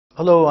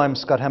Hello, I'm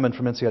Scott Hammond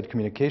from INSEAD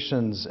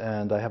Communications,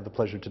 and I have the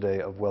pleasure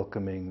today of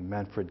welcoming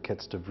Manfred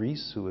Kets de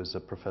Vries, who is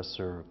a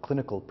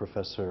clinical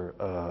professor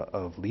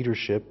of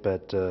leadership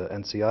at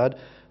INSEAD,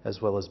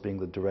 as well as being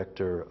the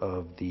director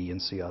of the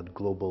INSEAD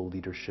Global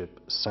Leadership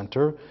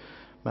Center.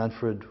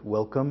 Manfred,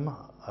 welcome.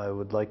 I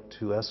would like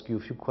to ask you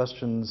a few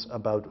questions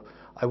about,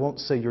 I won't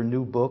say your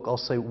new book, I'll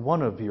say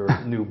one of your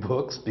new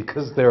books,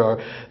 because there are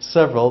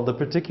several. The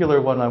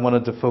particular one I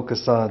wanted to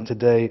focus on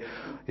today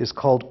is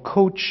called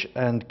Coach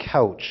and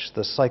Couch,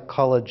 The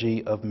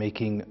Psychology of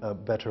Making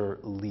Better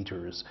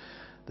Leaders.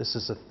 This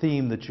is a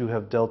theme that you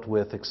have dealt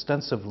with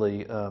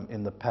extensively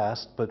in the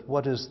past, but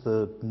what is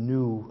the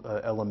new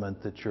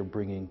element that you're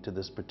bringing to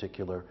this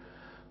particular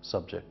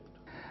subject?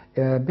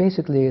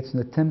 Basically, it's an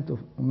attempt on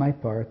my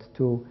part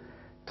to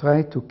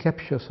try to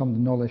capture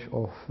some knowledge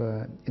of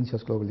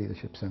INSEAD's Global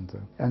Leadership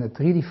Center. And it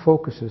really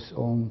focuses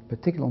on,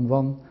 particularly on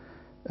one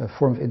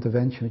form of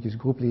intervention, which is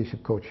group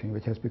leadership coaching,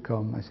 which has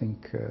become, I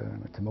think,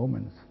 at the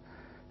moment,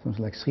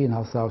 something like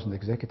 3,500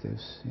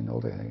 executives in all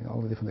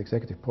the different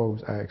executive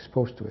programs are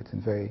exposed to it,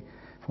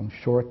 from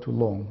short to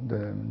long.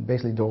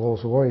 Basically, the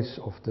Rolls Royce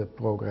of the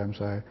programs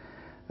are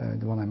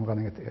the one I'm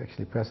running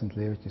actually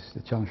presently, which is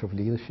the Challenge of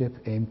Leadership,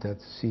 aimed at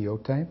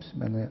CEO types.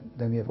 And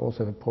then we have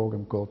also a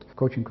program called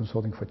Coaching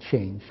Consulting for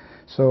Change.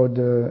 So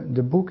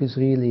the book is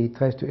really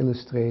tries to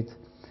illustrate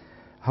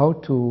how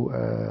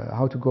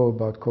to go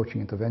about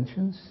coaching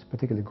interventions,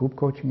 particularly group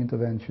coaching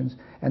interventions,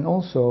 and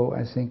also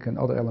I think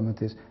another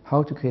element is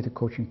how to create a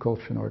coaching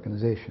culture in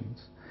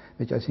organizations,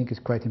 which I think is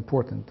quite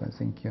important. I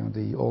think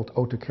the old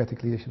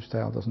autocratic leadership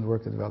style doesn't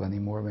work that well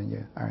anymore when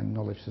you are in a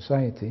knowledge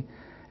society.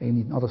 And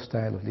you need another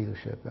style of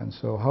leadership, and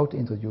so how to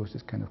introduce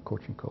this kind of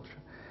coaching culture.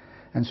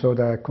 And so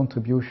there are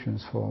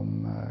contributions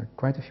from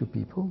quite a few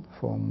people,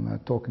 from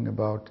talking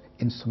about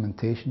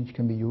instrumentation which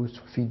can be used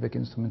for feedback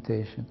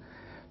instrumentation,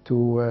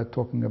 to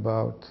talking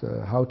about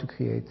how to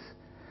create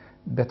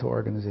better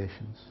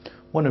organizations.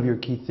 One of your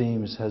key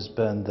themes has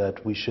been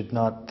that we should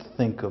not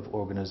think of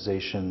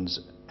organizations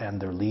and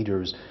their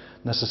leaders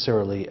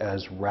necessarily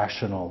as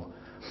rational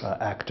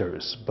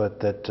actors,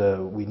 but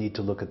that we need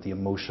to look at the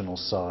emotional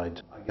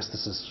side. I guess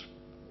this is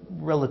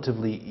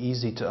relatively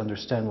easy to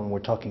understand when we're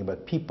talking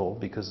about people,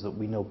 because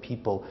we know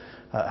people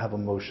have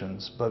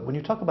emotions. But when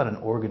you talk about an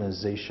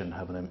organization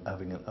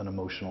having an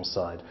emotional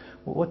side,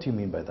 what do you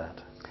mean by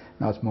that?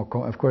 Now it's more,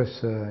 of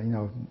course,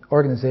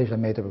 organizations are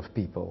made up of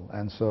people,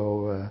 and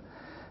so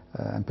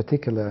in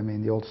particular, I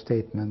mean, the old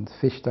statement,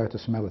 "Fish start to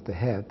smell at the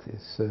head,"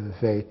 is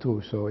very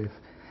true. So if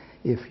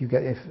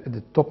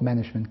the top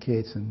management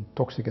creates a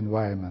toxic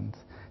environment,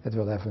 that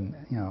will have an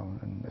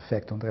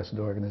effect on the rest of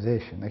the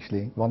organization.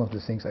 Actually, one of the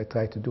things I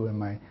try to do in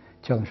my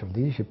Challenge of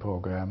Leadership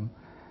program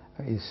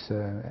is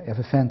have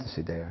a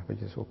fantasy there,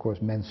 which is of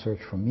course men's search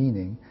for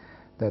meaning,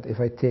 that if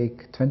I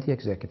take 20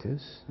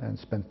 executives and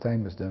spend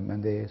time with them,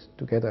 and they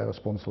together are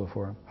responsible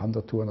for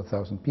 100,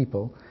 200,000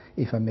 people,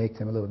 if I make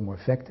them a little bit more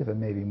effective and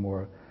maybe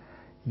more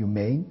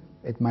humane,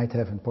 it might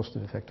have a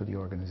positive effect on the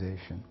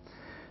organization.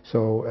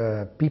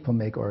 So people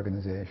make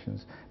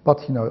organizations,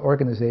 but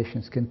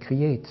organizations can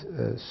create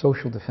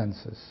social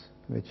defenses,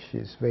 which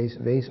is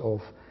ways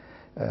of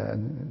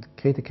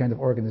create a kind of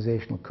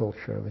organizational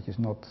culture which is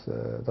not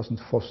doesn't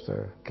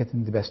foster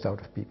getting the best out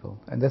of people,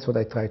 and that's what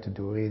I try to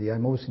do. Really,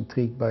 I'm always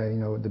intrigued by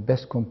the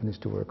best companies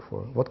to work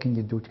for. What can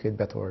you do to create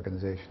better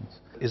organizations?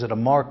 Is it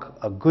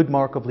a good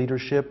mark of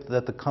leadership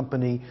that the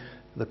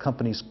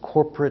company's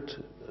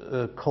corporate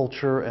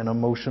culture and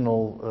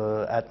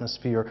emotional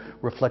atmosphere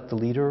reflect the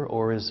leader,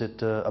 or is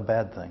it a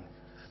bad thing?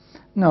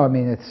 No, I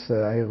mean,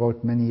 I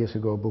wrote many years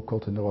ago a book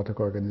called The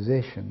Neurotic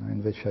Organization,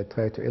 in which I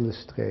try to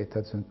illustrate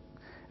that's a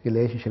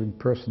relationship in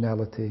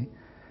personality,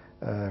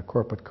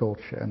 corporate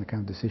culture, and the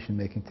kind of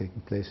decision-making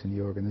taking place in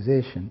the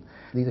organization.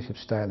 Leadership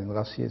style in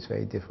Russia is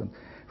very different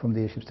from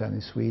leadership style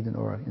in Sweden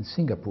or in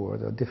Singapore.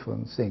 There are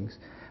different things,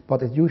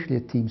 but it's usually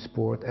a team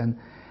sport, and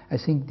I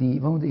think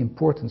one of the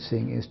important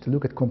things is to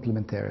look at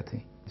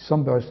complementarity.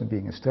 Some person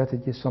being a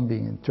strategist, some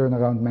being a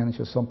turnaround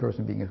manager, some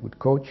person being a good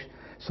coach,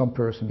 some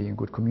person being a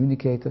good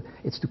communicator.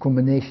 It's the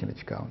combination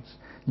which counts.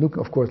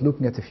 Of course,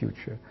 looking at the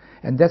future.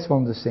 And that's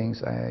one of the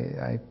things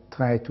I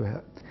try to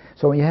have.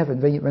 So when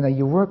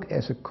you work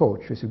as a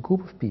coach with a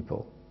group of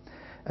people,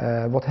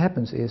 what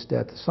happens is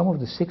that some of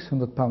the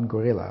 600-pound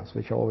gorillas,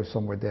 which are always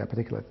somewhere there,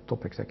 particularly at the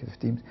top executive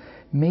teams,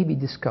 may be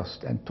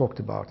discussed and talked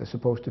about as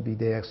opposed to be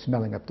there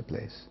smelling up the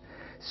place.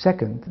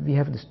 Second, we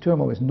have this term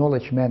always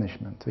knowledge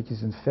management, which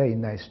is a very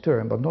nice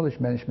term, but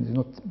knowledge management is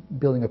not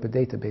building up a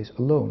database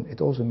alone.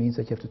 It also means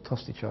that you have to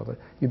trust each other.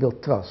 You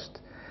build trust.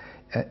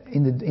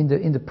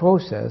 In the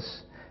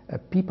process,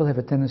 people have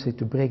a tendency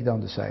to break down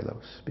the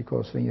silos,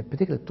 because when you're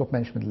particularly top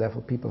management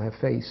level, people have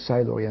very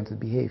silo-oriented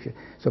behavior.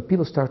 So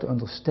people start to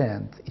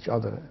understand each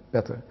other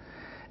better.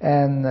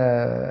 And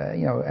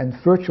and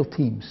virtual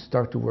teams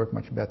start to work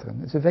much better.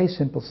 And it's a very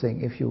simple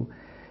thing. If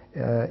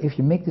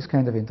you make this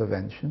kind of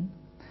intervention,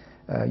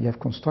 you have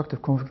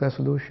constructive conflict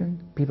resolution,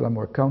 people are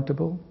more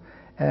accountable,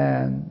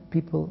 and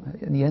people,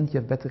 in the end, you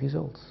have better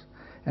results.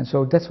 And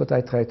so that's what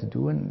I try to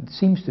do, and it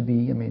seems to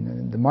be, I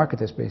mean, the market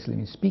has basically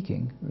been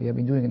speaking. We have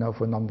been doing it now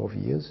for a number of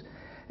years,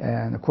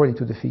 and according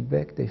to the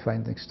feedback, they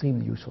find it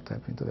extremely useful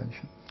type of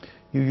intervention.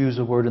 You use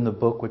a word in the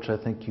book which I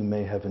think you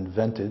may have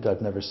invented,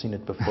 I've never seen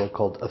it before,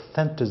 called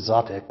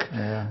authentizotic.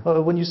 Yeah.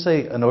 When you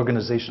say an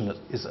organization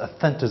is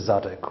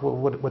authentizotic,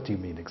 what do you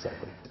mean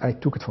exactly? I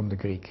took it from the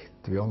Greek,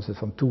 to be honest. It's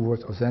from two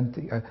words,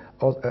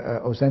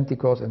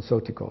 authentikos and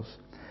sotikos.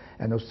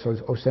 And so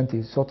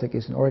authentizotic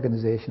is an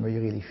organization where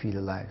you really feel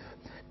alive.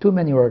 Too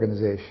many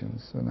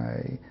organizations, and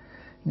I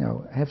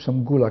have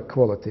some gulag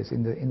qualities.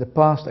 In the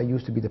past, I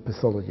used to be the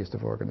pathologist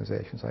of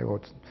organizations. I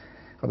wrote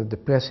rather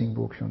depressing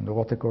books on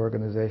neurotic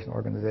organization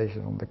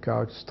on the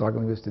couch,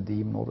 struggling with the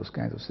demon, all those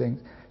kinds of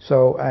things.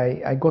 So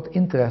I got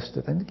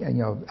interested, and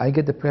I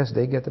get depressed,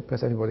 they get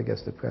depressed, everybody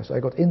gets depressed. So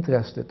I got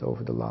interested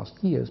over the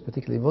last years,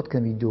 particularly what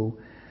can we do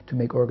to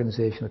make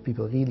organizations where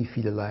people really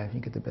feel alive and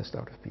you get the best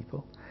out of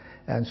people.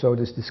 And so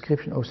this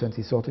description,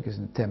 authentizotic, is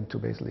an attempt to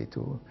basically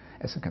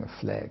as a kind of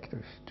flag,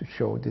 to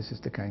show this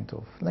is the kind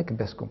of, like the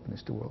best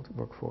companies to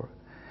work for.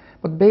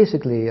 But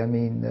basically, I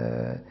mean,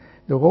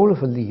 the role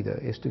of a leader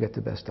is to get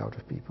the best out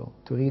of people,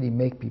 to really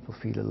make people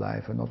feel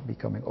alive and not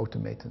becoming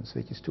automatons,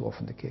 which is too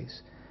often the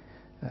case.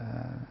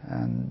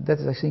 And that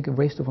is, I think, a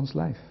waste of one's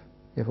life.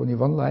 You have only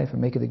one life,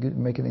 and make it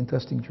an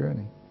interesting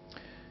journey.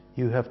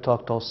 You have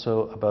talked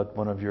also about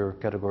one of your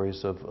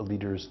categories of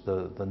leaders,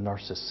 the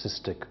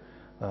narcissistic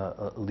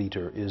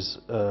leader. Is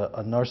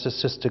a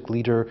narcissistic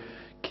leader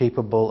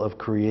capable of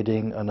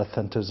creating an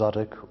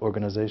authentizotic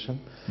organization?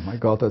 Oh my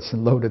God, that's a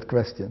loaded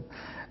question.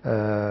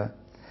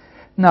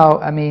 No,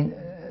 I mean,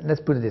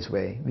 let's put it this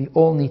way. We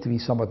all need to be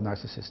somewhat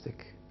narcissistic.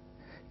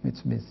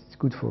 It's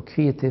good for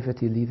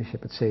creativity,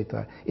 leadership,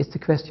 etc. It's the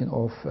question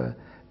of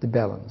the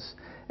balance.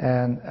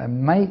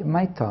 And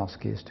my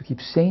task is to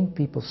keep sane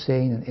people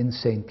sane in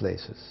insane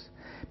places.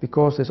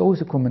 Because there's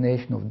always a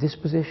combination of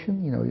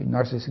disposition,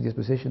 narcissistic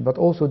disposition, but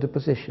also the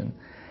position.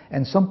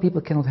 And some people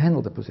cannot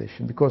handle the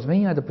position, because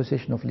when you're at a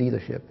position of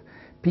leadership,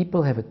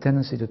 people have a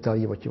tendency to tell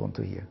you what you want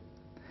to hear.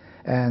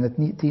 And it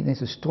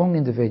needs a strong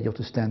individual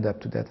to stand up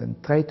to that and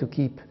try to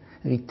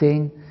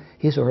retain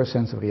his or her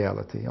sense of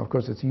reality. Of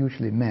course, it's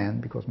usually men,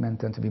 because men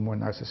tend to be more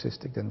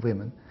narcissistic than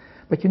women.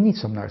 But you need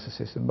some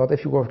narcissism. But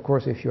if you're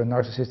a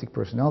narcissistic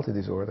personality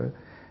disorder,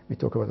 we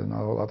talk about a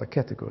whole other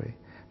category.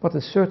 But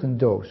a certain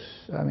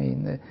dose, I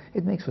mean,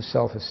 it makes for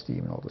self-esteem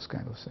and all those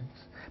kind of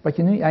things. But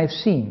I've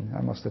seen,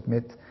 I must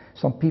admit,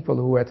 some people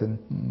who had a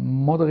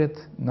moderate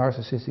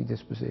narcissistic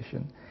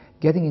disposition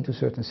getting into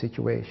certain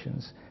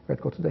situations where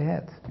it got to their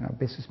head.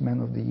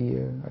 Businessman of the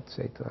year,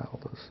 etc. All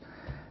those.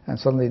 And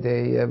suddenly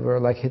they were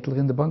like Hitler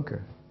in the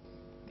bunker.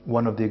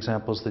 One of the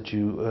examples that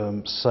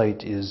you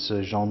cite is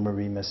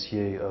Jean-Marie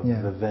Messier of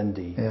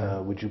Vivendi.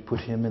 Yeah. Would you put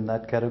him in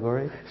that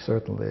category?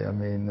 Certainly. I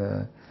mean,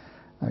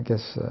 I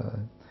guess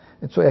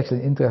it's actually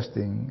an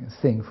interesting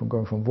thing from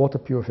going from water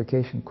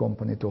purification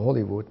company to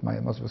Hollywood.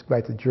 It was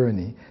quite a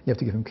journey. You have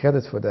to give him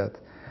credit for that.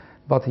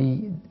 But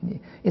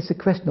it's a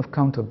question of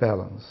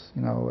counterbalance.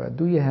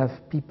 Do you have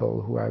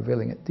people who are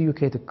willing? Do you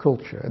create a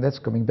culture? And that's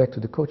coming back to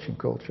the coaching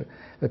culture,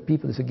 where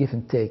people is a give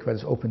and take, where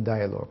there's open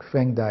dialogue,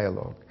 frank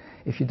dialogue.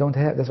 If you don't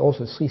have, there's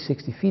also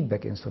 360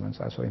 feedback instruments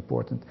are so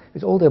important,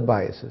 with all their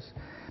biases.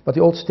 But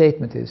the old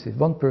statement is, if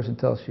one person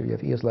tells you you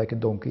have ears like a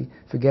donkey,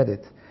 forget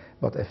it.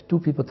 But if two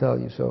people tell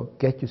you so,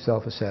 get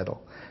yourself a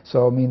saddle.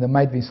 So, I mean, there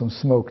might be some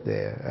smoke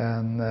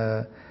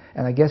there.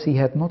 And I guess he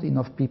had not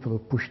enough people who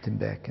pushed him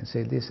back and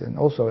said this. And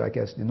also, I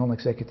guess, the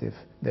non-executive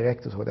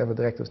directors, whatever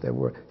directors there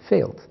were,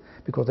 failed.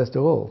 Because that's the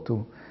role,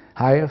 to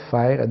hire,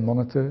 fire, and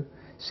monitor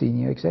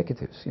senior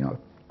executives,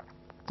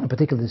 in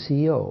particular the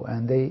CEO.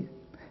 And they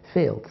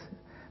failed.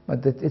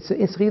 But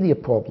it's really a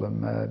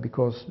problem,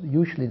 because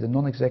usually the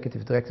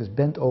non-executive directors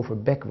bend over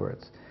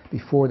backwards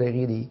before they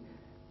really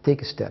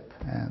take a step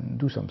and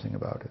do something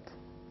about it.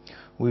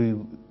 We're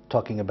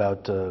talking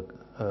about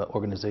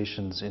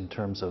organizations in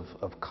terms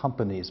of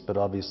companies, but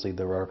obviously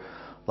there are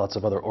lots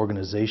of other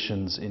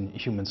organizations in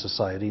human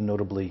society,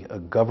 notably a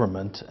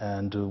government,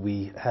 and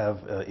we have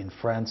in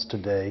France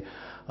today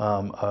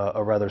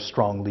a rather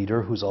strong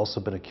leader who's also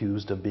been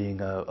accused of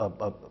being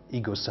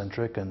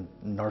egocentric and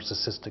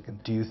narcissistic.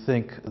 Do you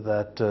think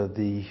that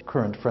the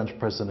current French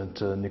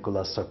President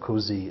Nicolas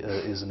Sarkozy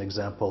is an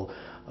example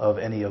of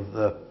any of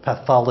the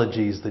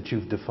pathologies that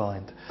you've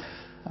defined?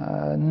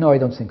 No, I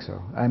don't think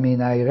so. I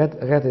mean, I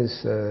read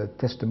his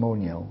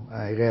testimonial.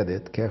 I read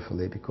it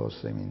carefully because,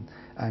 I mean,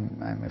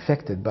 I'm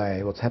affected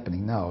by what's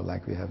happening now,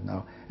 like we have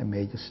now a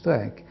major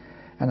strike.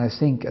 And I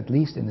think, at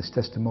least in his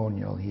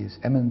testimonial, he is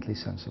eminently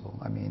sensible.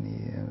 I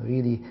mean, he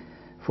really,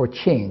 for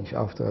change,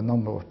 after a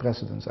number of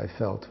precedents, I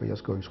felt we're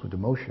just going through the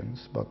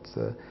motions, but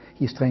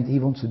he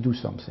wants to do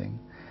something.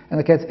 And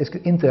again, it's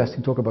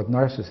interesting to talk about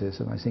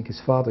narcissism. I think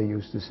his father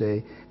used to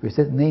say, with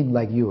that name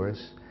like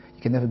yours,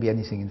 you can never be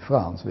anything in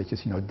France, which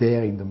is,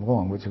 daring them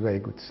wrong, which is a very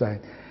good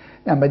sign.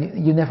 Yeah, but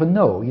you never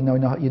know.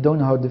 You don't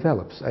know how it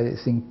develops. I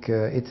think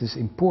it is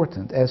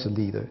important as a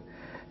leader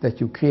that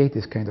you create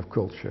this kind of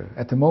culture.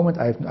 At the moment,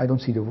 I don't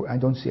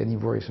see any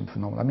worrisome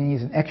phenomena. I mean,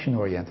 he's an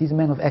action-oriented. He's a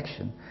man of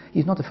action.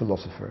 He's not a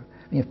philosopher.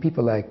 I mean, you have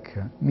people like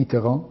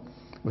Mitterrand,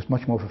 was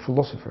much more of a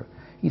philosopher.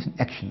 He's an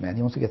action man.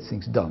 He wants to get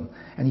things done,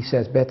 and he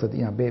says better,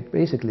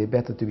 basically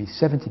better to be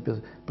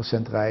 70%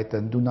 right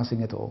than do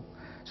nothing at all.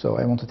 So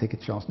I want to take a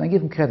chance, and I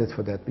give him credit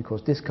for that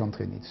because this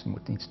country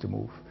needs to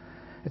move.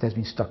 It has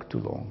been stuck too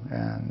long,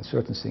 and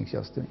certain things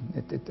just. And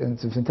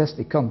it's a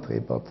fantastic country,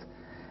 but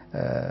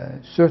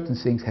certain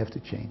things have to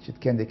change.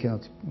 They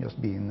cannot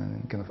just be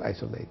in a kind of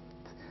isolated,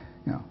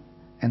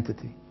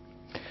 entity.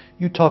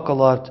 You talk a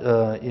lot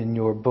in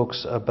your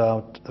books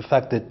about the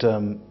fact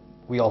that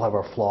we all have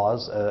our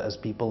flaws as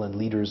people, and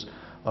leaders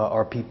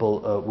are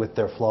people with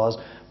their flaws,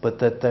 but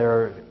that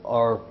there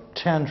are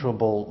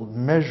tangible,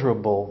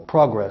 measurable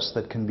progress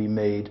that can be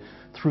made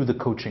through the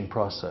coaching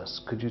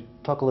process. Could you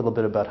talk a little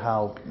bit about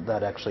how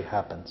that actually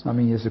happens? I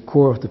mean, it's the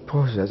core of the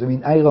process. I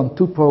mean, I run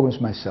 2 programs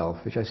myself,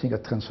 which I think are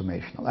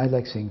transformational. I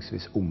like things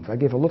with oomph. I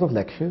give a lot of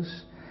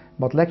lectures,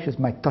 but lectures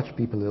might touch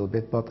people a little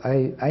bit, but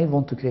I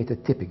want to create a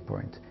tipping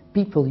point.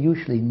 People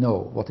usually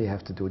know what they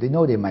have to do. They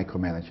know they're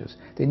micromanagers.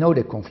 They know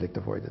they're conflict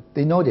avoidant.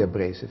 They know they're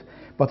abrasive,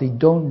 but they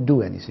don't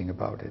do anything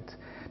about it.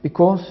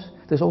 Because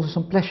there's also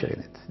some pleasure in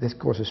it. This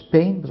causes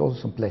pain, but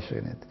also some pleasure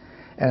in it.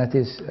 And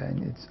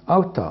it's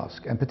our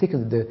task, and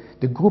particularly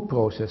the group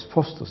process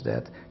fosters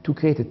that, to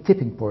create a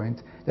tipping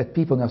point that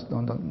people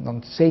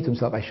don't say to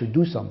themselves, I should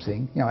do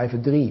something, I have a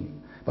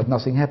dream, but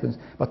nothing happens,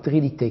 but to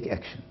really take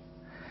action.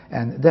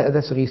 And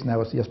that's the reason I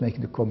was just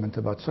making the comment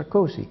about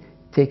Sarkozy,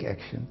 take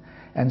action.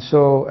 And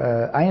so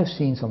I have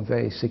seen some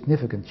very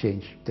significant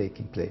change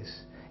taking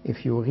place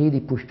if you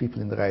really push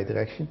people in the right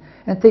direction,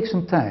 and take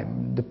some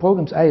time. The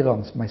programs I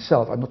run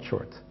myself are not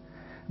short.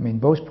 I mean,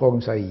 both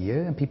programs are a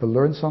year, and people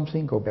learn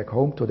something, go back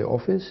home to their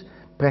office,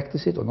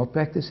 practice it or not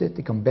practice it,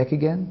 they come back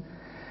again.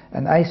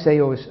 And I say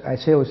always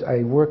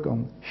I work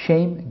on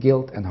shame,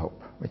 guilt and hope,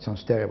 which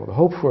sounds terrible. The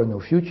hope for a new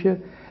future,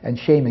 and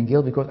shame and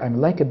guilt because I'm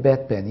like a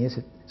bad penny. I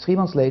said, 3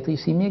 months later you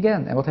see me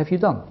again, and what have you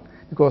done?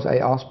 Because I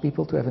ask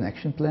people to have an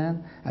action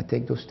plan, I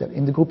take those steps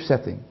in the group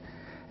setting.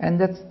 And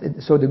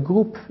so the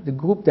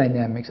group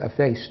dynamics are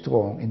very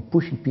strong in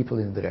pushing people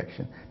in the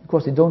direction,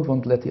 because they don't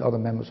want to let the other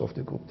members of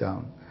the group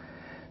down.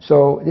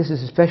 So this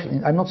is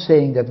especially, I'm not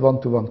saying that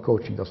one-to-one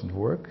coaching doesn't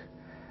work.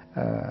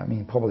 I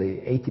mean,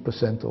 probably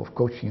 80% of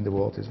coaching in the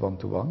world is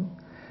one-to-one.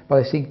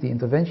 But I think the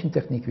intervention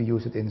technique we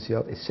use at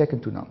INSEAD is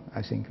second to none.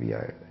 I think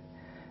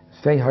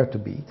it's very hard to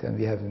beat, and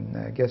we have,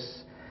 I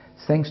guess,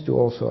 thanks to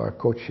also our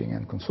coaching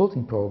and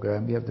consulting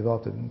program, we have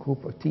developed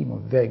a team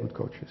of very good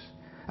coaches.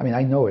 I mean,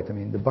 I know it. I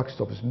mean, the buck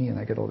stops me, and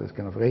I get all these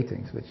kind of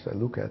ratings, which I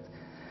look at.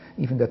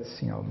 Even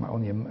that's,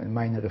 only a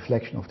minor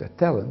reflection of their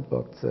talent,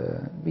 but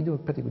we do a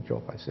pretty good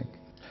job, I think.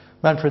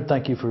 Manfred,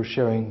 thank you for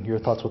sharing your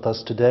thoughts with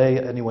us today.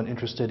 Anyone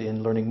interested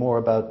in learning more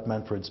about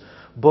Manfred's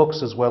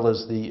books, as well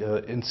as the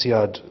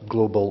INSEAD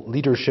Global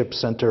Leadership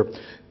Center,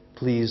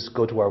 please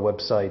go to our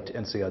website,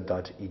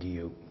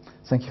 insead.edu.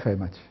 Thank you very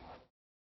much.